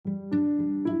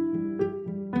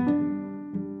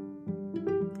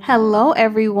Hello,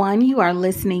 everyone. You are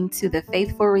listening to the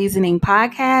Faithful Reasoning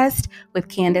Podcast with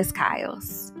Candace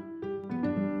Kyles.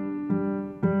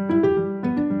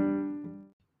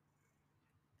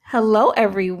 Hello,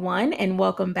 everyone, and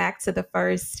welcome back to the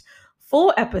first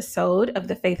full episode of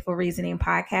the Faithful Reasoning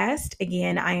Podcast.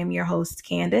 Again, I am your host,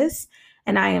 Candace,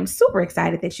 and I am super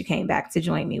excited that you came back to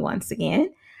join me once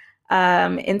again.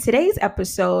 In today's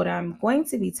episode, I'm going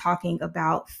to be talking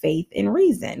about faith and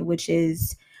reason, which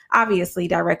is obviously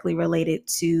directly related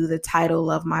to the title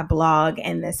of my blog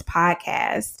and this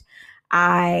podcast.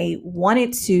 I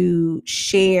wanted to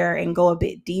share and go a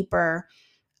bit deeper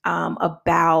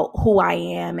about who I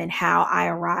am and how I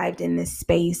arrived in this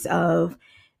space of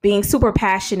being super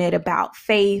passionate about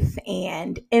faith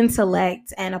and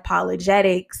intellect and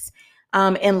apologetics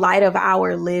in light of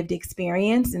our lived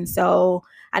experience. And so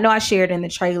I know I shared in the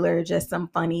trailer just some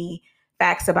funny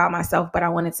facts about myself, but I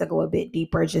wanted to go a bit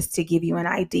deeper just to give you an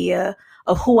idea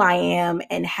of who I am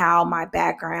and how my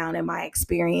background and my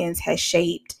experience has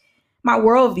shaped my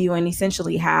worldview and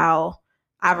essentially how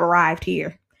I've arrived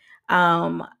here.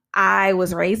 I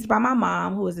was raised by my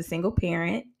mom, who was a single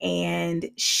parent, and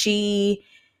she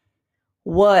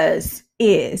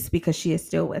is, because she is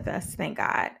still with us, thank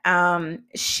God.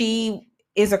 She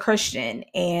is a Christian,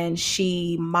 and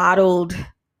she modeled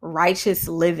righteous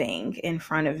living in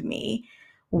front of me.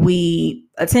 We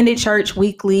attended church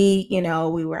weekly,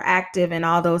 we were active and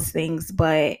all those things,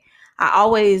 but I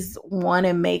always want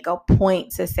to make a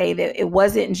point to say that it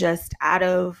wasn't just out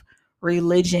of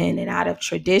religion and out of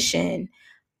tradition,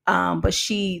 but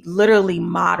she literally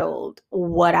modeled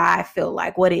what I feel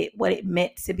like, what it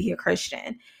meant to be a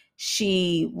Christian.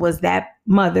 She was that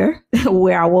mother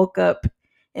where I woke up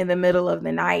in the middle of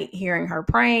the night hearing her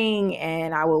praying,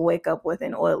 and I would wake up with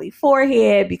an oily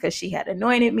forehead because she had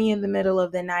anointed me in the middle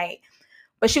of the night.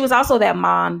 But she was also that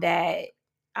mom that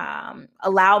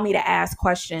allowed me to ask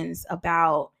questions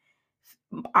about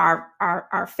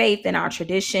our faith and our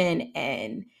tradition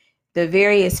and the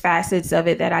various facets of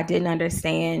it that I didn't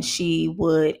understand. She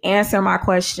would answer my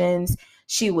questions.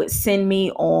 She would send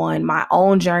me on my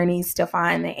own journeys to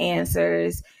find the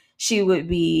answers. She would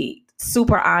be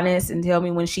super honest and tell me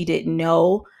when she didn't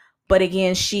know. But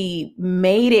again, she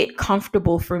made it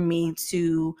comfortable for me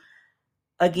to,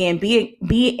 again, be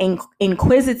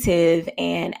inquisitive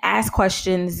and ask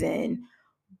questions and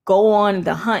go on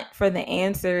the hunt for the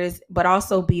answers, but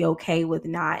also be okay with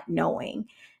not knowing.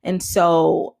 And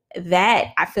so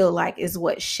that, I feel like, is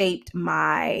what shaped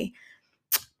my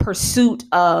pursuit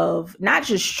of not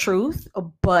just truth,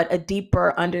 but a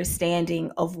deeper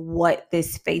understanding of what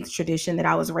this faith tradition that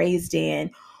I was raised in,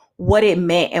 what it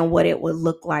meant and what it would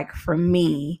look like for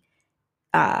me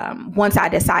once if I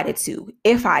decided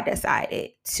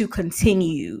to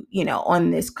continue,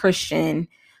 on this Christian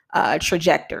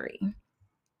trajectory.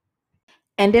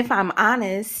 And if I'm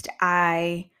honest,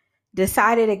 I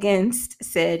decided against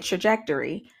said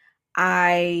trajectory.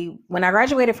 When I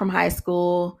graduated from high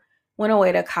school, went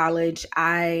away to college,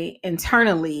 I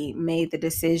internally made the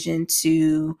decision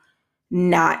to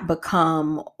not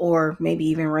become or maybe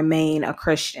even remain a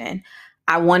Christian.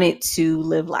 I wanted to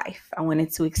live life. I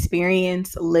wanted to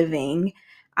experience living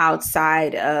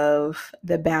outside of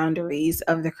the boundaries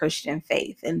of the Christian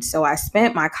faith. And so I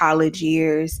spent my college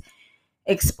years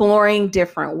exploring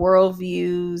different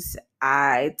worldviews.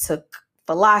 I took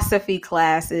philosophy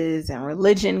classes and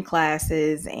religion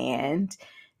classes and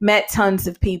met tons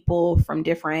of people from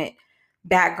different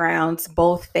backgrounds,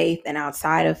 both faith and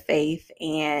outside of faith.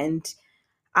 And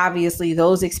obviously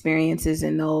those experiences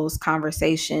and those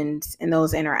conversations and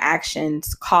those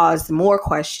interactions caused more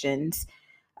questions,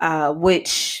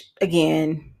 which,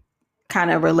 again,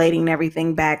 kind of relating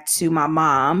everything back to my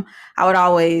mom, I would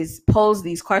always pose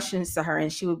these questions to her,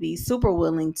 and she would be super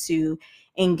willing to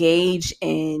engage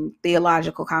in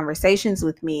theological conversations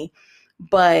with me.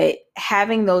 But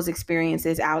having those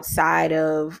experiences outside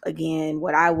of, again,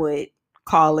 what I would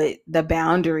call it the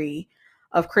boundary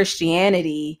of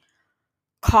Christianity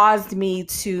caused me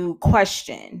to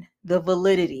question the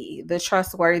validity, the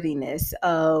trustworthiness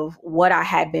of what I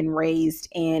had been raised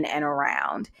in and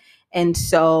around. And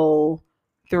so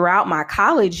throughout my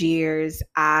college years,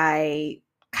 I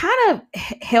kind of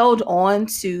held on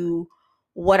to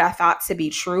what I thought to be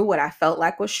true, what I felt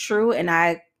like was true.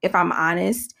 And if I'm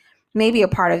honest, maybe a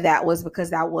part of that was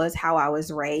because that was how I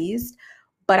was raised.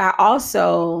 But I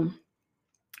also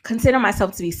consider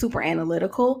myself to be super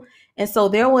analytical. And so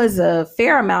there was a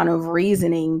fair amount of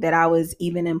reasoning that I was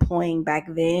even employing back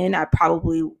then. I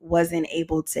probably wasn't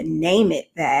able to name it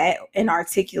that and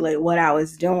articulate what I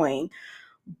was doing.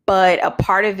 But a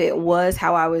part of it was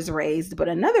how I was raised. But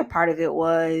another part of it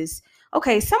was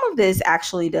okay, some of this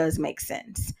actually does make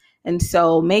sense. And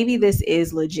so maybe this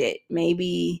is legit.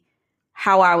 Maybe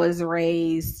how I was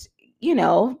raised,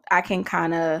 I can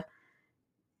kind of,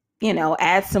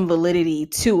 add some validity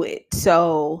to it.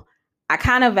 So I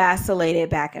kind of vacillated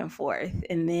back and forth.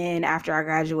 And then after I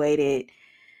graduated,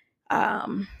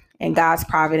 in God's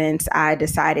providence, I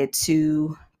decided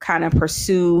to kind of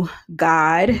pursue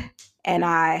God, and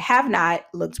I have not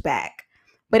looked back.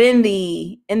 But in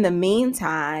the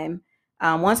meantime,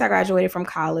 once I graduated from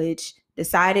college,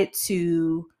 decided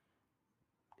to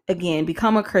again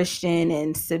become a Christian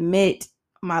and submit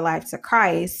my life to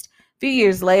Christ. A few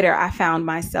years later, I found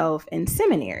myself in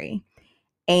seminary,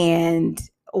 and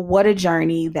what a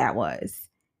journey that was.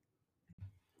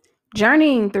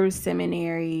 Journeying through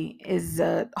seminary is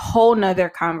a whole nother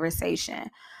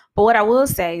conversation. But what I will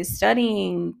say is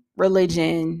studying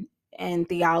religion and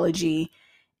theology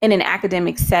in an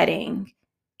academic setting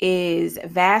is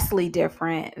vastly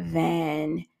different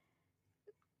than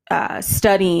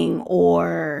studying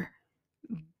or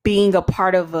being a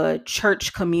part of a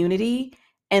church community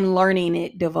and learning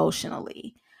it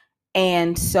devotionally.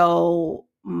 And so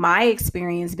my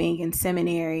experience being in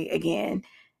seminary, again,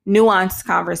 nuanced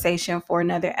conversation for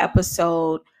another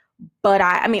episode, but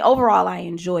I mean, overall, I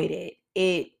enjoyed it.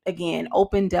 It, again,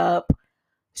 opened up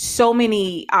so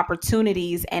many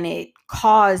opportunities, and it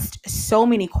caused so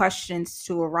many questions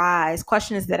to arise,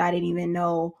 questions that I didn't even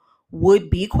know would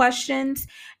be questions.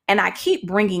 And I keep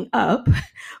bringing up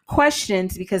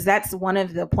questions because that's one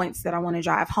of the points that I want to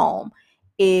drive home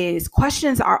is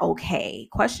questions are okay.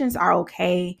 Questions are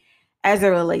okay as it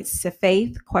relates to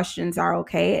faith. Questions are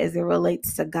okay as it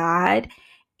relates to God.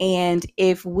 And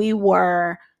if we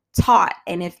were taught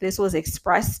and if this was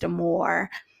expressed more,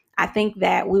 I think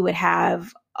that we would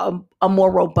have a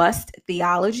more robust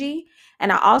theology.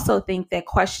 And I also think that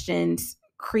questions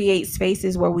create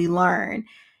spaces where we learn.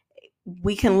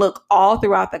 We can look all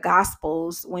throughout the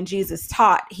Gospels. When Jesus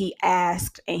taught, he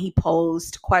asked and he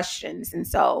posed questions. And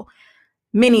so,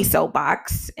 mini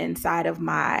soapbox inside of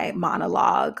my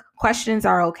monologue, questions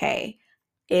are okay.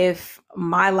 If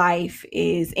my life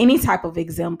is any type of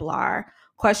exemplar,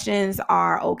 questions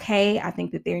are okay. I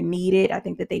think that they're needed. I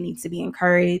think that they need to be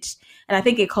encouraged. And I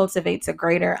think it cultivates a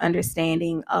greater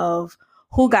understanding of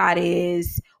who God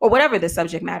is, or whatever the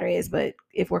subject matter is. But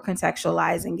if we're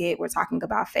contextualizing it, we're talking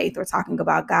about faith, we're talking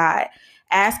about God,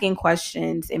 asking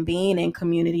questions and being in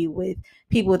community with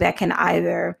people that can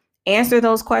either answer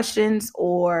those questions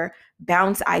or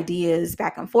bounce ideas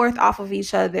back and forth off of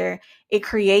each other. It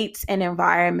creates an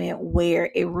environment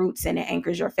where it roots and it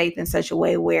anchors your faith in such a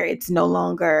way where it's no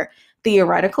longer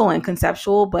theoretical and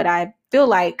conceptual. But I feel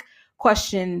like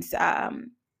questions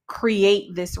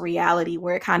create this reality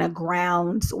where it kind of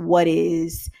grounds what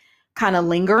is kind of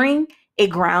lingering. It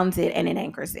grounds it and it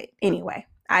anchors it. Anyway,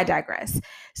 I digress.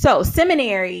 So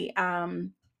seminary,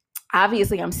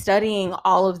 obviously I'm studying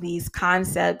all of these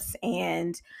concepts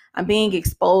and I'm being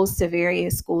exposed to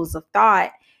various schools of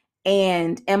thought.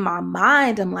 And in my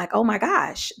mind, I'm like, oh my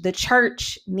gosh, the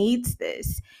church needs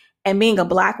this. And being a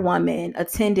Black woman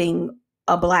attending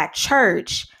a Black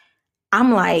church,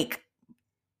 I'm like,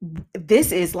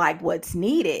 this is like what's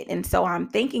needed. And so I'm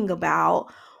thinking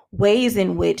about ways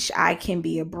in which I can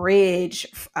be a bridge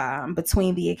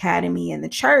between the academy and the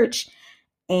church.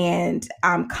 And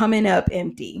I'm coming up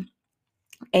empty.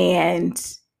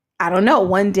 And I don't know,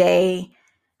 one day,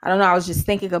 I don't know, I was just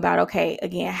thinking about, okay,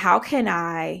 again, how can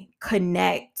I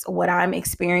connect what I'm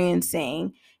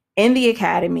experiencing in the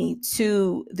academy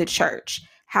to the church?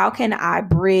 How can I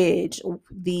bridge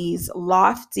these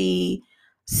lofty,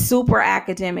 super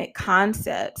academic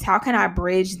concepts? How can I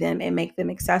bridge them and make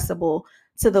them accessible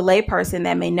to the layperson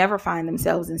that may never find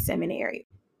themselves in seminary?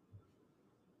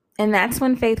 And that's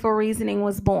when Faithful Reasoning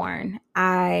was born.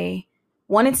 I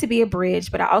wanted to be a bridge,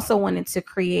 but I also wanted to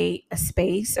create a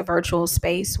space, a virtual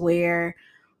space where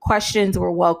questions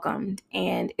were welcomed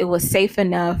and it was safe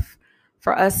enough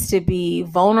for us to be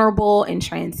vulnerable and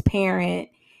transparent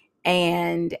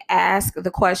and ask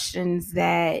the questions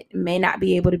that may not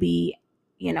be able to be,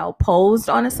 posed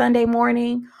on a Sunday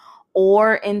morning,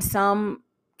 or in some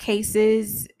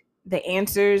cases, the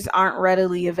answers aren't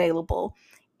readily available.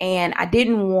 And I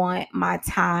didn't want my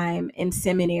time in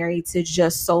seminary to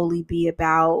just solely be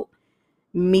about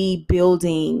me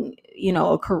building,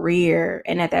 a career.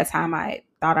 And at that time, I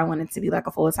thought I wanted to be like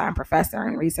a full-time professor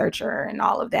and researcher and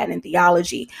all of that in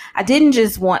theology. I didn't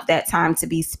just want that time to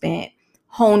be spent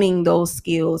honing those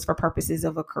skills for purposes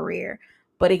of a career.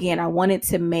 But again, I wanted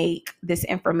to make this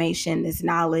information, this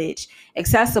knowledge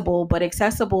accessible, but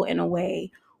accessible in a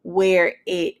way where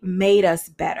it made us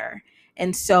better.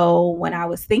 And so when I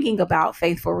was thinking about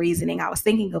faithful reasoning, I was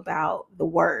thinking about the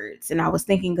words, and I was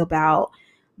thinking about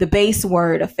the base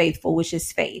word of faithful, which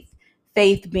is faith.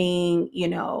 Faith being,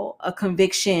 a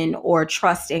conviction or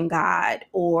trust in God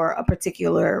or a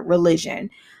particular religion.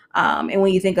 And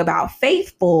when you think about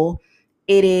faithful,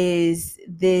 it is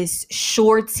this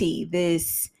surety,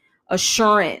 this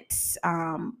assurance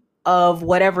of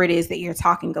whatever it is that you're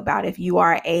talking about. If you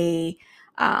are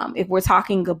if we're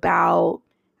talking about,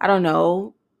 I don't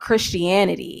know,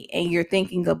 Christianity, and you're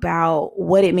thinking about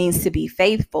what it means to be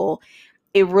faithful,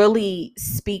 it really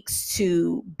speaks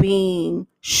to being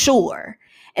sure.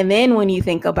 And then when you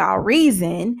think about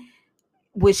reason,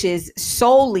 which is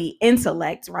solely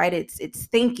intellect, right? It's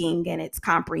thinking and it's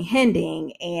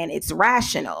comprehending and it's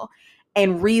rational.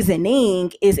 And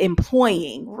reasoning is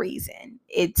employing reason.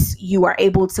 It's you are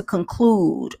able to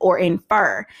conclude or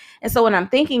infer. And so when I'm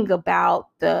thinking about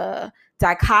the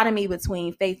dichotomy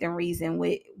between faith and reason,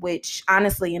 which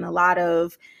honestly in a lot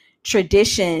of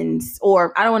traditions,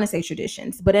 or I don't want to say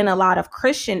traditions, but in a lot of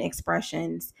Christian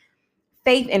expressions,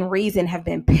 faith and reason have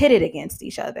been pitted against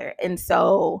each other. And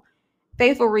so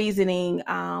faithful reasoning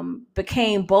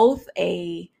became both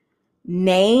a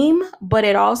name, but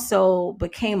it also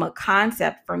became a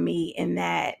concept for me in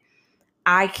that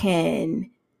I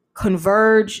can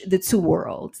converge the two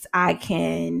worlds. I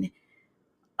can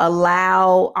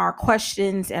allow our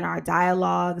questions and our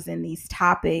dialogues and these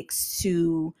topics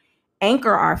to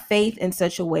anchor our faith in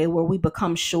such a way where we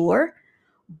become sure,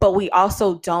 but we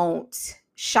also don't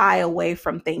shy away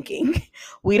from thinking.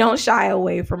 We don't shy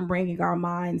away from bringing our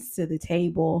minds to the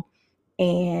table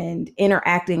and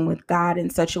interacting with God in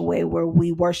such a way where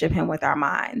we worship him with our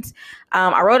minds.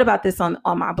 I wrote about this on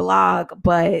my blog,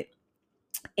 but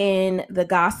in the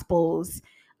Gospels,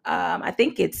 I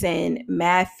think it's in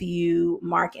Matthew,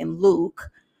 Mark, and Luke,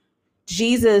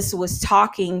 Jesus was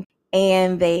talking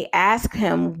and they asked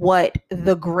him what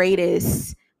the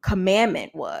greatest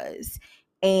commandment was.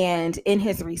 And in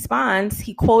his response,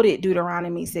 he quoted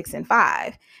Deuteronomy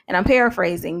 6:5. And I'm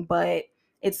paraphrasing, but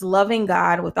it's loving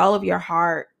God with all of your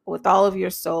heart, with all of your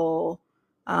soul.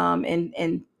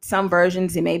 In some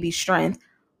versions, it may be strength,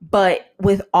 but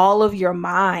with all of your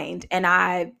mind. And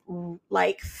I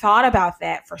thought about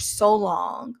that for so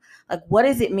long. Like, what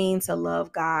does it mean to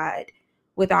love God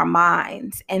with our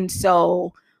minds? And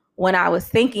so when I was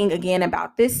thinking again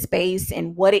about this space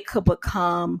and what it could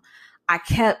become, I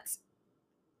kept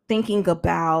thinking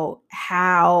about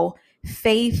how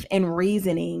faith and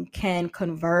reasoning can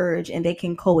converge and they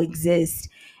can coexist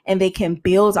and they can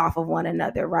build off of one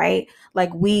another, right?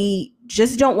 Like, we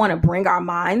just don't want to bring our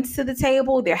minds to the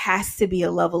table. There has to be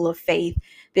a level of faith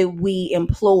that we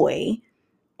employ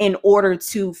in order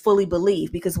to fully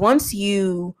believe, because once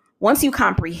you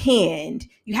comprehend,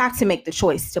 you have to make the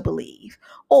choice to believe.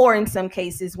 Or in some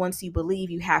cases, once you believe,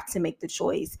 you have to make the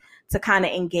choice to kind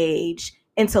of engage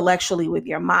intellectually with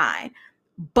your mind.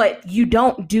 But you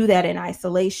don't do that in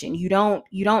isolation. You don't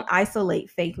isolate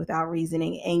faith without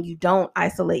reasoning, and you don't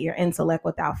isolate your intellect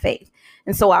without faith.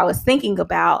 And so I was thinking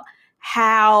about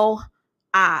how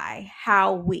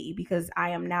we, because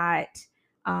I am not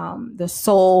the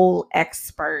sole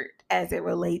expert as it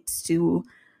relates to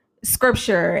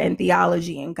scripture and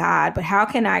theology and God, but how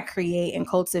can I create and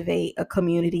cultivate a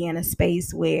community and a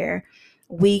space where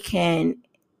we can,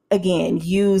 again,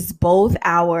 use both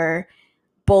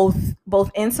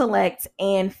intellect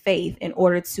and faith in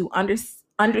order to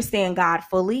understand God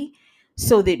fully,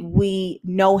 so that we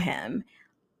know him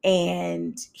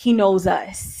and he knows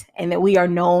us and that we are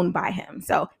known by him.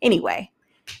 So anyway,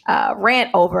 rant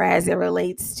over as it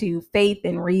relates to faith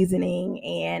and reasoning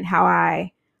and how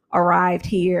I arrived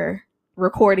here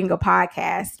recording a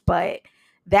podcast. But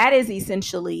that is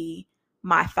essentially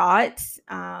my thoughts.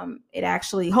 It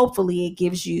actually, hopefully, it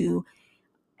gives you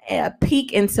a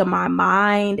peek into my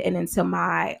mind and into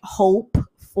my hope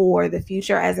for the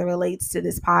future as it relates to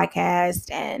this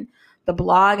podcast and the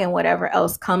blog and whatever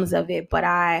else comes of it. But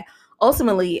I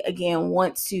ultimately, again,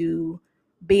 want to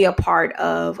be a part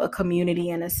of a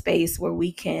community and a space where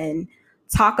we can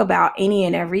talk about any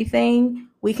and everything.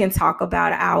 We can talk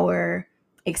about our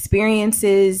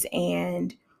experiences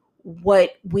and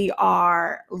what we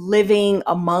are living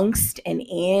amongst and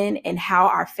in, and how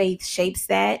our faith shapes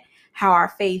that, how our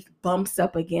faith bumps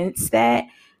up against that,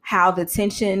 how the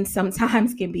tension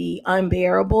sometimes can be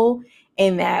unbearable,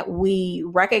 and that we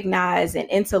recognize and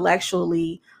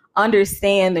intellectually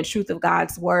understand the truth of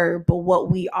God's word, but what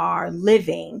we are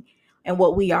living and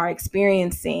what we are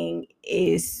experiencing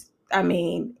is,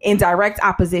 in direct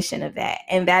opposition of that.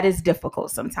 And that is difficult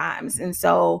sometimes. And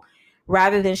so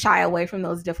rather than shy away from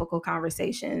those difficult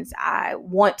conversations, I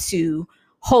want to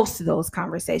host those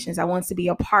conversations. I want to be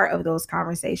a part of those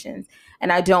conversations.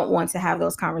 And I don't want to have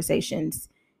those conversations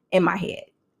in my head.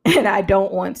 And I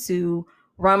don't want to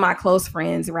run my close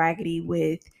friends raggedy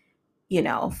with,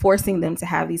 forcing them to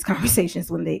have these conversations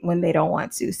when they don't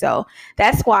want to. So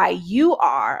that's why you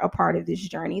are a part of this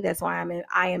journey. That's why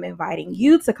I am inviting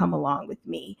you to come along with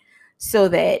me, so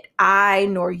that I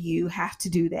nor you have to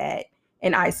do that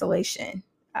in isolation,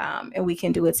 and we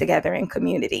can do it together in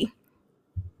community.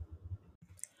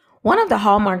 One of the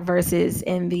hallmark verses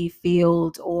in the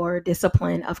field or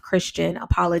discipline of Christian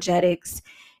apologetics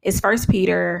is 1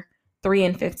 Peter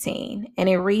 3:15. And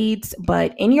it reads,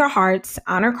 "But in your hearts,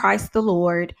 honor Christ the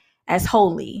Lord as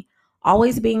holy,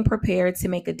 always being prepared to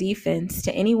make a defense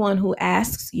to anyone who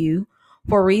asks you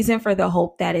for a reason for the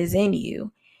hope that is in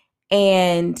you."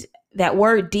 And that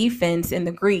word defense in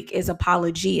the Greek is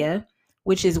apologia,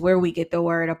 which is where we get the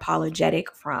word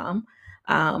apologetic from,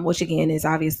 which again is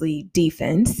obviously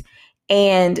defense.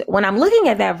 And when I'm looking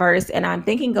at that verse and I'm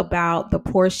thinking about the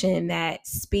portion that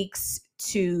speaks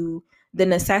to the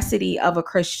necessity of a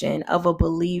Christian, of a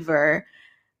believer,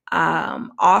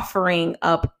 offering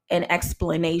up an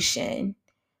explanation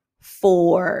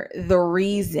for the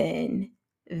reason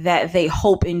that they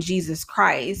hope in Jesus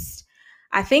Christ,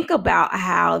 I think about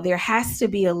how there has to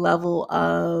be a level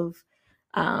of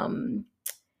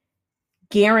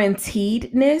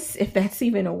guaranteedness, if that's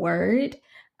even a word.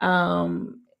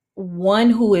 One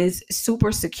who is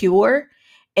super secure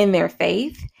in their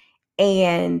faith.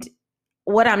 And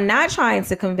what I'm not trying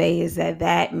to convey is that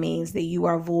that means that you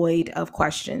are void of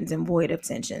questions and void of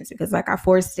tensions, because like I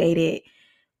forestated,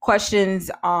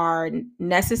 questions are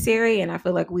necessary, and I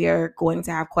feel like we are going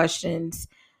to have questions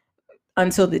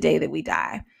until the day that we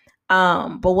die.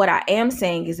 But what I am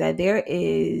saying is that there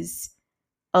is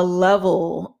a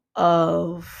level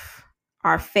of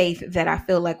our faith that I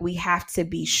feel like we have to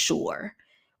be sure,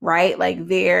 right? Like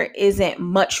there isn't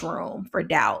much room for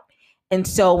doubt. And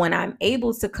so when I'm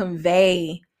able to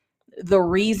convey the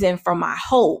reason for my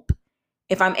hope,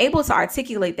 if I'm able to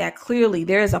articulate that clearly,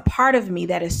 there is a part of me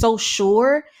that is so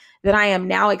sure that I am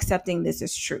now accepting this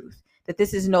as truth, that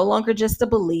this is no longer just a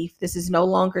belief. This is no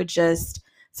longer just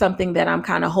something that I'm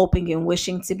kind of hoping and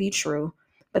wishing to be true,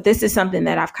 but this is something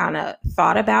that I've kind of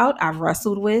thought about, I've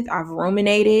wrestled with, I've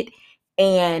ruminated,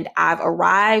 and I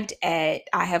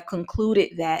have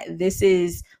concluded that this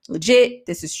is legit,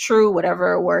 this is true,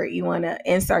 whatever word you want to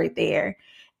insert there.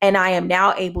 And I am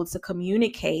now able to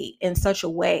communicate in such a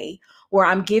way where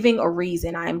I'm giving a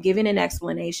reason, I am giving an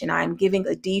explanation, I am giving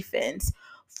a defense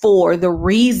for the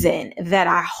reason that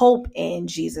I hope in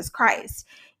Jesus Christ.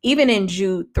 Even in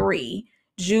Jude 3,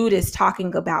 Jude is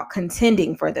talking about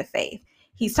contending for the faith.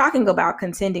 He's talking about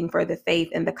contending for the faith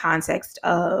in the context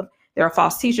of there are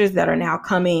false teachers that are now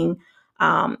coming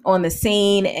on the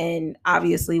scene. And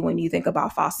obviously, when you think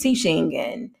about false teaching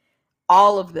and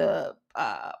all of the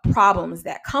problems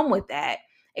that come with that,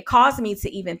 it caused me to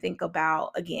even think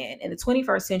about, again, in the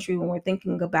 21st century, when we're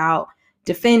thinking about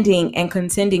defending and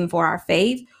contending for our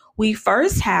faith, we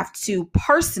first have to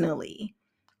personally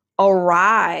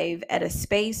arrive at a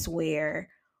space where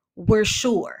we're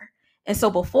sure. And so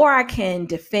before I can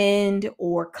defend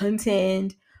or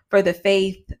contend for the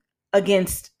faith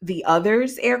against the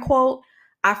others, air quote,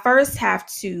 I first have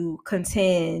to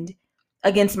contend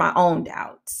against my own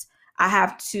doubts. I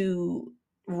have to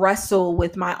wrestle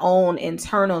with my own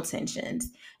internal tensions.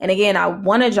 And again, I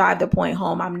want to drive the point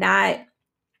home. I'm not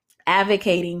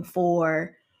advocating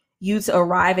for you to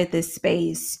arrive at this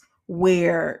space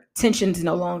where tensions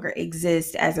no longer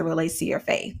exist as it relates to your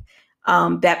faith.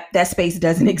 That space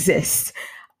doesn't exist.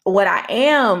 What I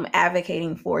am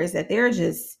advocating for is that there are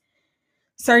just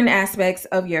certain aspects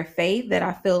of your faith that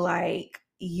I feel like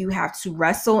you have to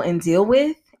wrestle and deal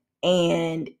with,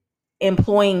 and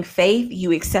employing faith,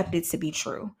 you accept it to be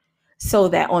true. So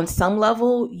that on some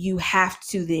level, you have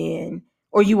to then,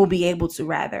 or you will be able to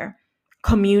rather,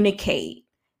 communicate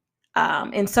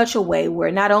in such a way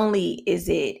where not only is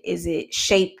it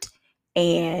shaped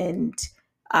and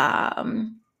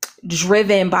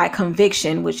driven by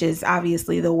conviction, which is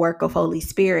obviously the work of Holy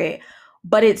Spirit,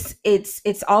 but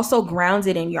it's also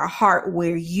grounded in your heart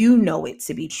where you know it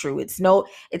to be true. It's not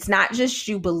just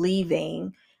you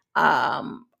believing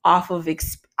off of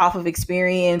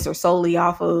experience, or solely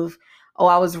off of, oh,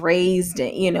 I was raised,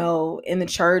 in the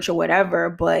church or whatever,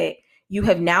 but you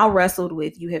have now wrestled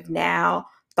with, you have now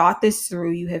thought this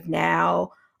through, you have now,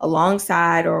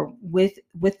 alongside or with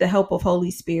the help of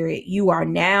Holy Spirit, you are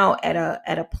now at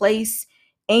a place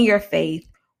in your faith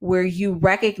where you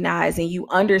recognize and you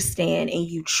understand and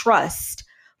you trust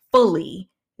fully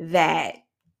that,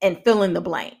 and fill in the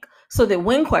blank. so that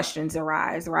when questions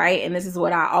arise, right? And this is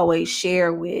what I always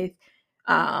share with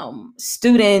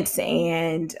students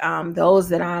and those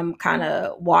that I'm kind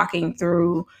of walking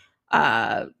through,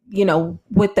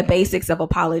 with the basics of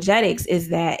apologetics, is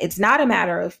that it's not a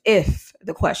matter of if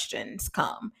the questions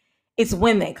come, it's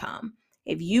when they come.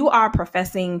 If you are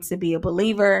professing to be a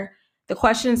believer, the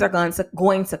questions are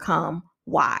going to come.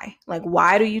 Why? Like,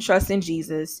 why do you trust in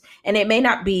Jesus? And it may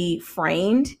not be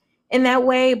framed in that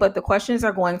way, but the questions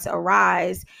are going to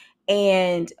arise.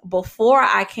 And before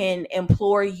I can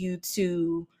implore you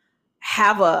to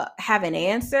have an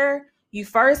answer, you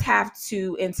first have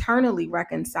to internally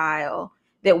reconcile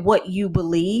that what you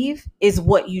believe is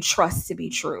what you trust to be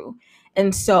true.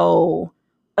 And so,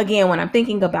 again, when I'm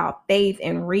thinking about faith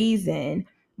and reason,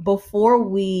 before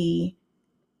we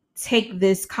take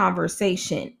this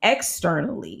conversation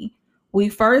externally, we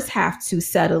first have to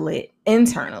settle it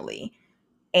internally.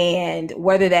 And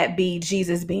whether that be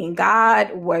Jesus being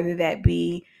God, whether that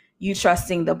be you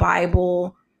trusting the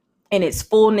Bible in its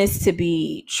fullness to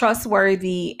be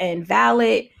trustworthy and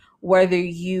valid, whether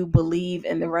you believe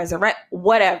in the resurrection,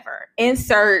 whatever,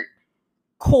 insert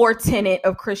core tenet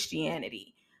of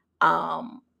Christianity.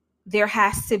 There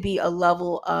has to be a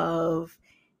level of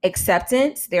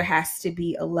acceptance. There has to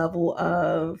be a level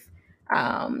of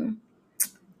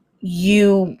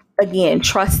you, again,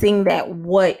 trusting that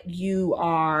what you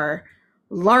are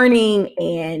learning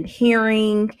and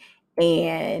hearing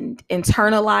and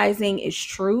internalizing is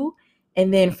true.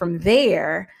 And then from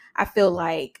there, I feel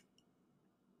like,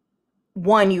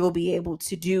 one, you will be able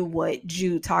to do what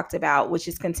Jude talked about, which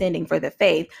is contending for the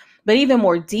faith. But even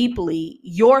more deeply,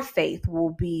 your faith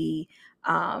will be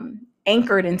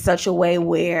anchored in such a way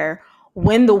where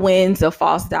when the winds of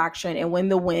false doctrine and when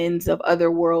the winds of other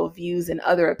worldviews and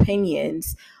other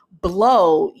opinions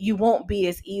blow, you won't be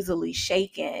as easily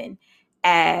shaken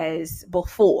as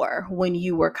before when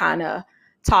you were kind of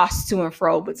tossed to and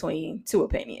fro between two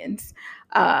opinions.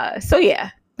 So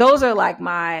yeah, those are like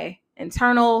my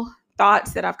internal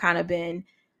thoughts that I've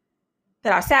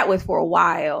sat with for a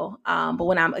while. But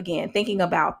when I'm, again, thinking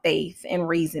about faith and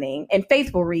reasoning and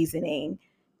faithful reasoning,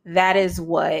 that is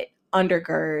what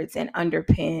undergirds and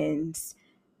underpins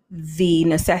the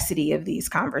necessity of these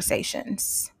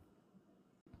conversations.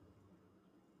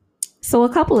 So a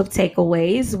couple of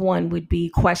takeaways. One would be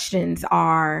questions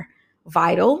are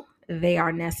vital. They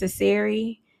are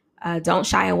necessary. Don't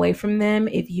shy away from them.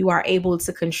 If you are able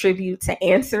to contribute to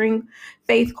answering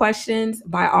faith questions,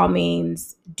 by all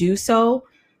means do so.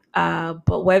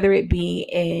 But whether it be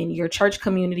in your church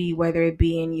community, whether it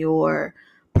be in your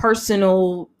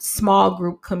personal small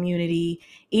group community,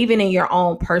 even in your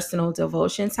own personal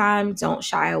devotion time, don't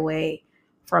shy away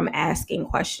from asking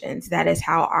questions. That is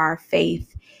how our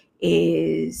faith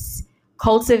is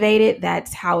cultivated.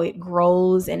 That's how it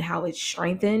grows and how it's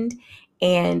strengthened.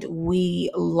 And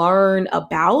we learn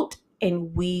about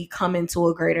and we come into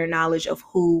a greater knowledge of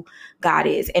who God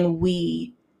is. And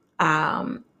we,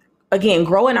 again,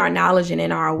 grow in our knowledge and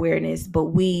in our awareness, but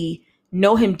we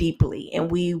know him deeply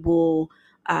and we will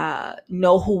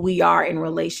know who we are in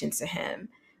relation to him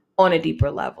on a deeper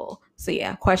level. So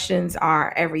yeah, questions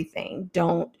are everything.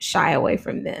 Don't shy away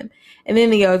from them. And then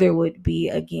the other would be,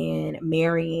 again,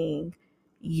 marrying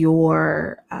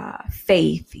your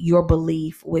faith, your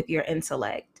belief with your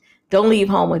intellect. Don't leave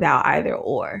home without either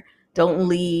or. Don't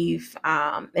leave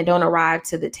and don't arrive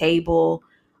to the table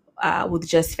with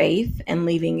just faith and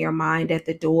leaving your mind at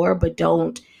the door, but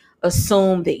don't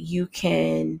assume that you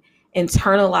can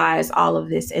internalize all of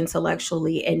this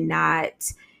intellectually and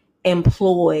not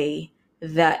employ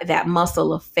that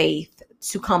muscle of faith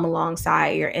to come alongside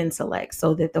your intellect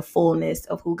so that the fullness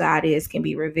of who God is can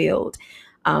be revealed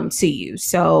to you.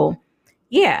 So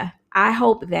yeah, I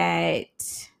hope that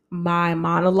my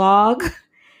monologue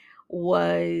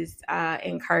was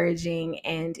encouraging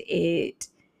and it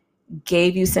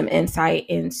gave you some insight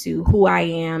into who I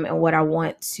am and what I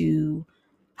want to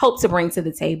hope to bring to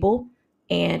the table.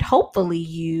 And hopefully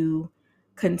you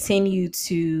continue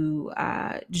to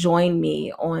join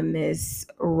me on this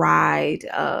ride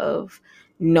of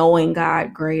knowing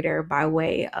God greater by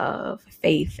way of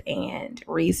faith and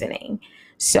reasoning.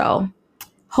 So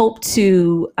hope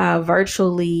to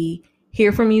virtually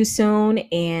hear from you soon,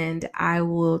 and I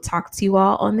will talk to you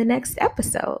all on the next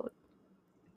episode.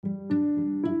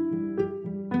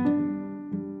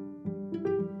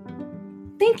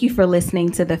 Thank you for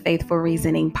listening to the Faithful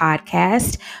Reasoning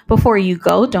podcast. Before you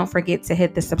go, don't forget to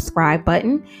hit the subscribe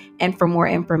button. And for more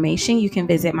information, you can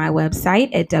visit my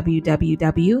website at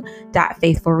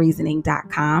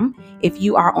www.faithfulreasoning.com. If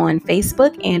you are on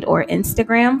Facebook and or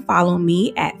Instagram, follow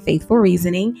me at Faithful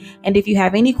Reasoning. And if you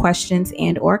have any questions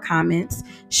and or comments,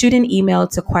 shoot an email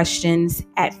to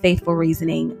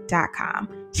questions@faithfulreasoning.com.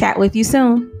 Chat with you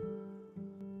soon.